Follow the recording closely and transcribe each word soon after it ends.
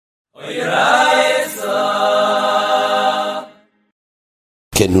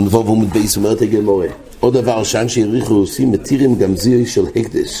כן, נובו ועומד בייס אומרת הגמורה. עוד דבר שאנשי יריחו עושים מתירים גם זיהוי של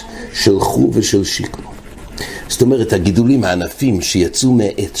הקדש, של חו ושל שיקו. זאת אומרת, הגידולים הענפים שיצאו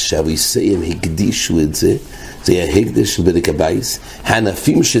מהעץ שהאביסאים הקדישו את זה, זה היה הקדש של בדק הבייס.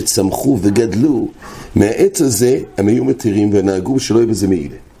 הענפים שצמחו וגדלו מהעץ הזה, הם היו מתירים ונהגו שלא יהיה בזה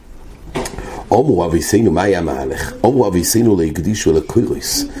מעילה. אומרו אביסאינו, מה היה המהלך? אומרו אביסאינו להקדישו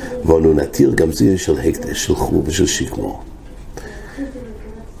לקוירוס, ואנו נתיר גם זיהוי של הקדש, של חו ושל שיקו.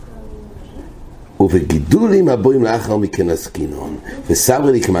 ובגידולים הבאים לאחר מכן עסקינון,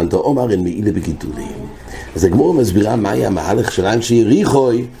 וסברי לי כמנתו אומר אין מעילה בגידולים. אז הגמורה מסבירה מה היה המהלך של אנשי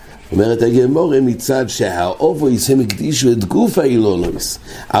יריחוי. אומרת הגמורה מצד שהאובויס הם הקדישו את גוף האילונוס,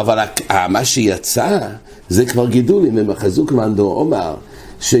 אבל מה שיצא זה כבר גידולים, הם אחזו כמנתו אומר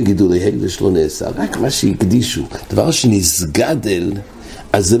שגידולי הקדש לא נעשה, רק מה שהקדישו, דבר שנסגדל,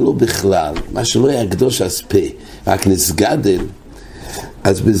 אז זה לא בכלל, מה שלא היה קדוש אז פה, רק נסגדל,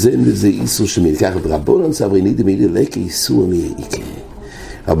 אז בזה איסור שמין. ככה רבונן סברי נידי מילי לקי איסור מאיקי.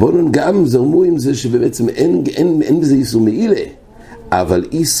 רבונן גם זרמו עם זה שבעצם אין בזה איסור מעילה, אבל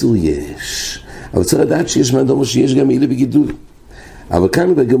איסור יש. אבל צריך לדעת שיש מהדומה שיש גם מעילה בגידול. אבל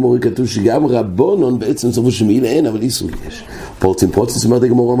כאן בגמורה כתוב שגם רבונן בעצם סברו שמעילה אין, אבל איסור יש. פורצים, זאת אומרת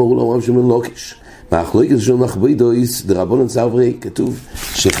הגמורה אמרו לו, אמרו שמין לוקיש. מהחלוקת של מחבוידויס דרבונן סברי כתוב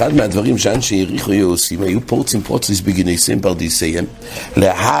שאחד מהדברים שאנשי יריחו היו עושים היו פורצים בגיניסים פרדיסיהם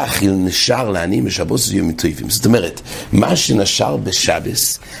להאכיל נשר לעני משבוס יום טובים. זאת אומרת, מה שנשר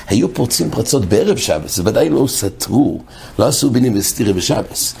בשבס היו פורצים פרצות בערב שבס, זה ודאי לא סתרו, לא עשו בינים וסתירה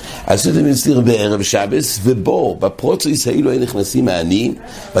בשבס, עשו בינים וסתירה בערב שבס, ובו בפרוצויס האלו היו נכנסים העניים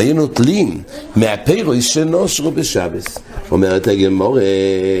והיו נוטלים מהפירויס שנושרו בשבס. אומרת הגמורה,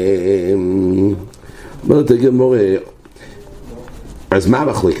 אז מה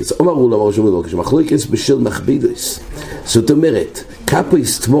המחלוקת? אמרו לו אמרו שמודו, כשמחלוקת בשל מחבידוס. זאת אומרת,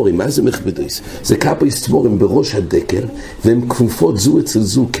 קפויס תמורים, מה זה מחבידוס? זה קפויס תמורים בראש הדקל, והן כפופות זו אצל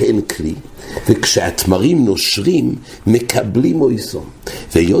זו כאין כלי, וכשהתמרים נושרים, מקבלים אויסום.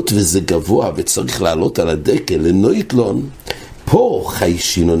 והיות וזה גבוה וצריך לעלות על הדקל לנויטלון, פה חי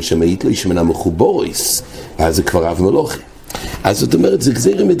שינון שמעית לו שמנה מחובוריס, אז זה כבר אב מלוכה. אז זאת אומרת, זה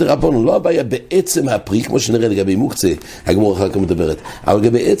גזירה מדרבנן, לא הבעיה בעצם הפרי, כמו שנראה לגבי מוקצה, הגמורה אחר כך מדברת, אבל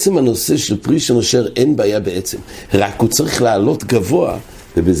לגבי עצם הנושא של פרי שנושר אין בעיה בעצם, רק הוא צריך לעלות גבוה,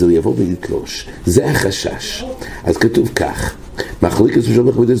 ובזה הוא יבוא ויתלוש. זה החשש. אז כתוב כך, מחלוקת של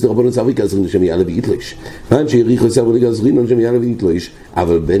מחבוידויס דרבנן סברי גזרין שם יעלה ויתלוש, ואנשי יריחו סברי גזרין שם יעלה ויתלוש,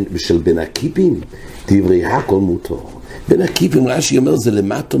 אבל בשל בין הקיפים, דברי הכל מותר. בין הקיפים, רש"י אומר, זה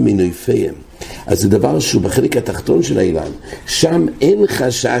למטה מנויפיהם. אז זה דבר שהוא בחלק התחתון של האילן, שם אין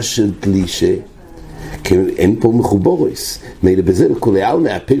חשש של תלישה, כי אין פה מחובוריס, מילא בזה לכל העל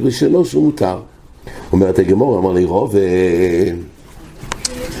מהפירוש שלו שהוא מותר. אומרת הגמור, אמר לי רוב,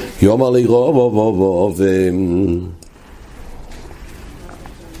 יאמר לי רוב,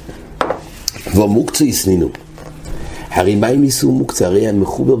 ומוקצה יסנינו. הרי מה אם יישאו מוקצה? הרי היה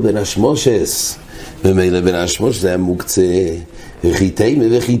מחובר בין השמושס, ומילא בין השמושס זה היה מוקצה, וחיתי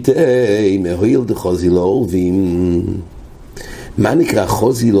הויל דחוזי לא אורבים. מה נקרא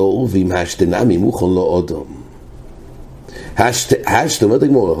חוזי לא אורבים? השתנה ממוכן לא אודום. אומרת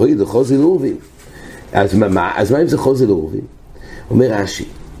הגמור, הויל דחוזי לא אורבים. אז מה אם זה חוזי לא אורבים? אומר רש"י,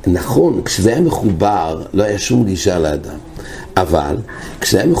 נכון, כשזה היה מחובר לא היה שום גישה לאדם, אבל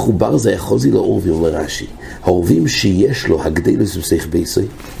כשזה היה מחובר זה היה חוזי לא אורבים. אומר רש"י, העורבים שיש לו הגדלת בסך בייסוי,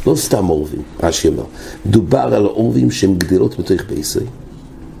 לא סתם עורבים, רש"י אומר, דובר על עורבים שהם גדלות בתוך בייסוי,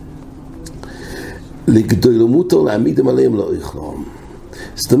 לגדולמותו להעמידם עליהם לא יכלום.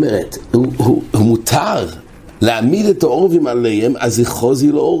 זאת אומרת, הוא מותר להעמיד את העורבים עליהם, אז זה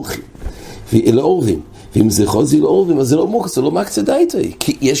חוזי לא עורבים. ואם זה חוזי לא עורבים, אז זה לא מוקצה, זה לא מקצה דייטי,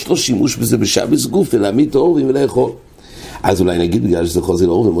 כי יש לו שימוש בזה בשבס גוף, ולהעמיד את העורבים ולאכול. אז אולי נגיד בגלל שזה חוזי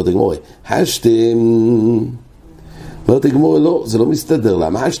לא עורבים, אומרת הגמורה, אומרת הגמורה, לא, זה לא מסתדר.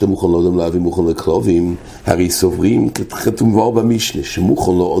 למה? השתם מוכן לא אדם להביא מוכן לקלובים, הרי סוברים, כתוב כבר במשנה,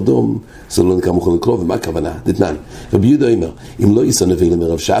 שמוכן לא אדם, זה לא נקרא מוכן לקלובים. מה הכוונה? דתנן, רבי יהודה אומר, אם לא יישא נביא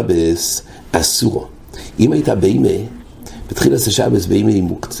למרב שבס, אסורו. אם הייתה בימי, בתחיל עשה שבס בימי עם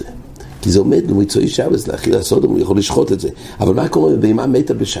מוקצה. כי זה עומד למצואי שבס, להכיל הסוד, הוא יכול לשחוט את זה. אבל מה קורה בהמה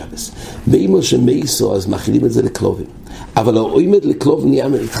מתה בשבס? בהמה שמייסו, אז מאכילים את זה לקלובים. אבל העומד לקלוב נהיה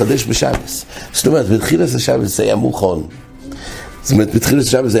מתחדש בשבס. זאת אומרת, בתחילת השבס זה היה מוכן. זאת אומרת, בתחילת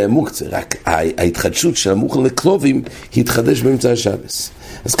השבס זה היה מוקצה, רק ההתחדשות של המוכן לקלובים התחדש באמצע השבס.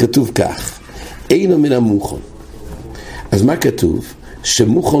 אז כתוב כך, אינו מן המוכן. אז מה כתוב?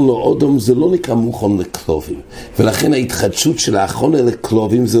 שמוכן לאודום זה לא נקרא מוכן לכלובים, ולכן ההתחדשות של האחרונה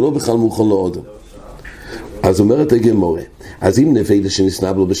לכלובים זה לא בכלל מוכן לאודום. אז אומרת הגמורה, אז אם נבלה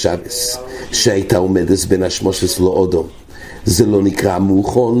שנסנב לו בשבס, שהייתה עומדת בין השמושס לאודום, זה לא נקרא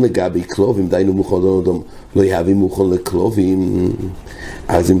מוכן לגבי כלובים, דיינו מוכן לאודום, לא יהווה מוכן לכלובים.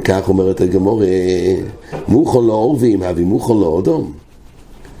 אז אם כך אומרת הגמורה, מוכן לאורבים, הביא מוכן לאודום.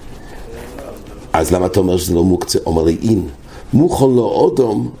 אז למה אתה אומר שזה לא מוקצה? אומר לי, אין, מוכן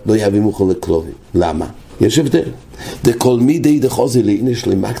לאודום לא יהווה מוכן לכלובים. למה? יש הבדל. דכל מידי דחוזי לאין יש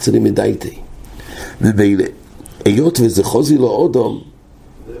למקצה למדייתי. ובאלה, היות וזה חוזי לאודום,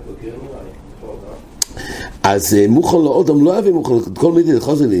 אז מוכן לאודום לא יהווה מוכן, כל מידי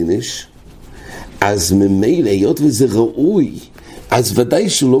דחוזי לאין יש, אז ממילא, היות וזה ראוי, אז ודאי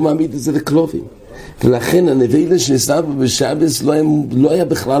שהוא לא מעמיד את זה לכלובים. ולכן הנבלה שנסנב בשבס לא היה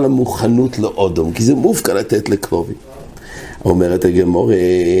בכלל המוכנות לאודום, כי זה מופקע לתת לכלובים. אומרת הגמורה,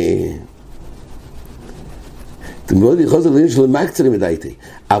 אתם לא יודעים, חוזר לאינש לא מקצה למדייתי,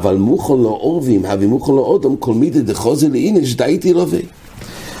 אבל מוכן לאורבים, הביא מוכן לאודום, כל מידי דחוזר לאינש דייתי לא וי.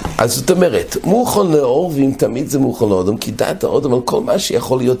 אז זאת אומרת, מוכן לאורבים תמיד זה מוכן לאודום, כי דעת האודום על כל מה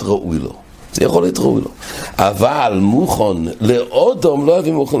שיכול להיות ראוי לו. זה יכול להיות ראוי לו. אבל מוכן לאודום לא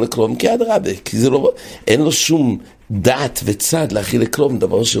הביא מוכן לכלום, כי עד רבה, כי זה לא, אין לו שום דעת וצד להכיל לכלום,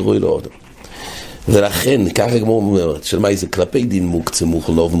 דבר שראוי לאודום. ולכן, ככה כמו אומרת, של מה זה כלפי דין מוקצה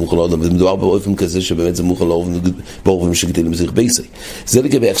מוכן לאורבים מוכן לאודום, וזה מדובר באופן כזה שבאמת זה מוכן לאורבים שגדלים בזריך בייסי. זה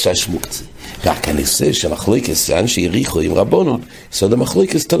לגבי החשש מוקצה. רק אני עושה שהמחלוקס, אנשי יריחו עם רבונון, סוד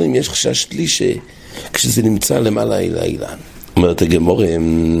המחלוקס תלם, יש חשש שלישי, כשזה נמצא למעלה אילן. אומרת הגמורה,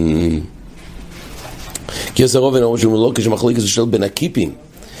 כי עושה רובן אמרו שהוא לא כשמחלוקס של בין הקיפים.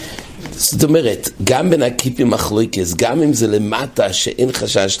 זאת אומרת, גם בין הקיפים מחלוקס, גם אם זה למטה שאין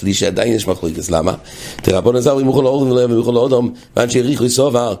חשש לי שעדיין יש מחלוקס. למה? תרבון עזר ומוכן לאורדים ולא ומוכן לאודום, ואנשי יריחו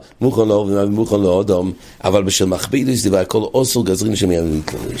יסובר, מוכן לאורדים ומוכן לאודום, אבל בשל מכבידוס דבר הכל אוסר גזרין שמיים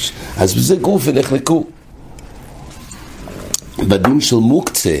להתלריש. אז בזה גוף ונחלקו. בדין של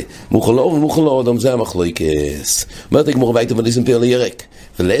מוקצה, מוכן לאורדים ומוכן לאודום, זה המחלוקס. אומרת הגמור ביתה וניסים פיר לירק.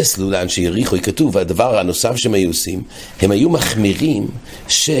 ולאסלו לאנשי יריחו כתוב, והדבר הנוסף שהם היו עושים, הם היו מחמירים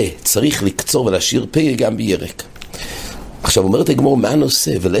שצריך לקצור ולהשאיר פיה גם בירק. עכשיו אומרת הגמור, מה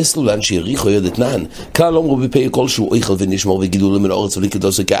הנושא? ולאסלו לאנשי יריחו יודתנן, כלל אומרו בפיה כלשהו אוכל ונשמור וגידול מן האורץ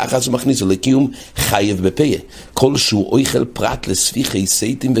ולקדוסו, כאחד שמכניסו לקיום חייב בפיה. כלשהו אוכל פרט לספיחי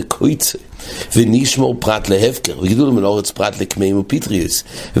סייטים וקויצה, ונשמור פרט להפקר, וגידול מן האורץ פרט לקמאים ופיטריוס,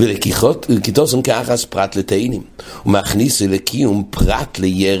 ולקיתוסם כאחד פרט לתאינים, ומכניסו לקיום פרט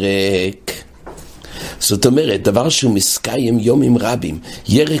לירק. זאת אומרת, דבר שהוא מסקיים יומים רבים.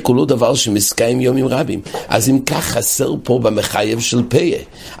 ירק הוא לא דבר שמסקיים יומים רבים. אז אם כך חסר פה במחייב של פיה,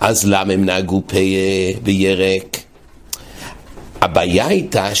 אז למה הם נהגו פיה בירק? הבעיה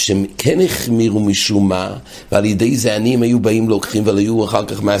הייתה שהם כן החמירו משום מה, ועל ידי זה עניים היו באים לוקחים ולהיו אחר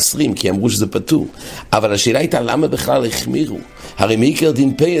כך מעשרים, כי אמרו שזה פטור. אבל השאלה הייתה למה בכלל החמירו? הרי מעיקר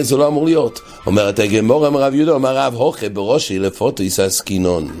דין פיה זה לא אמור להיות. אומרת הגמור, אמר רב יהודה, אמר רב הוכה בראשי לפוטויס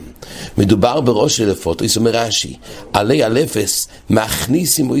הסקינון. מדובר בראשי לפוטויס, אומר רש"י, עלי על אפס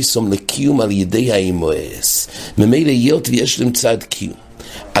מכניסים אויסום לקיום על ידי האימוס. ממילא היות ויש להם צד קיום.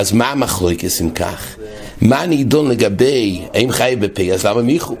 אז מה המחלוקס אם כך? מה נידון לגבי האם חי בפה? אז למה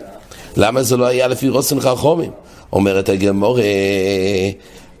מיכו? למה זה לא היה לפי רוסן חכמים? אומרת הגמור,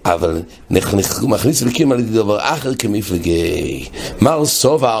 אבל מכניס לקיום על ידי דבר אחר כמפלגי. מר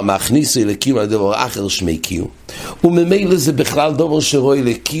סובר מכניס לקיום על ידי דבר אחר שמי קיום. וממילא זה בכלל דבר שרואי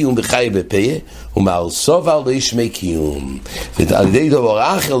לקיום וחי בפה, ומר סובר לא ישמי קיום. ועל ידי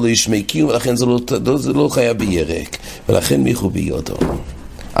דבר אחר לא ישמי קיום, ולכן זה לא חיה בירק. ולכן מיכו ביודו.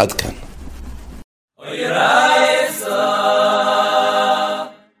 עד כאן.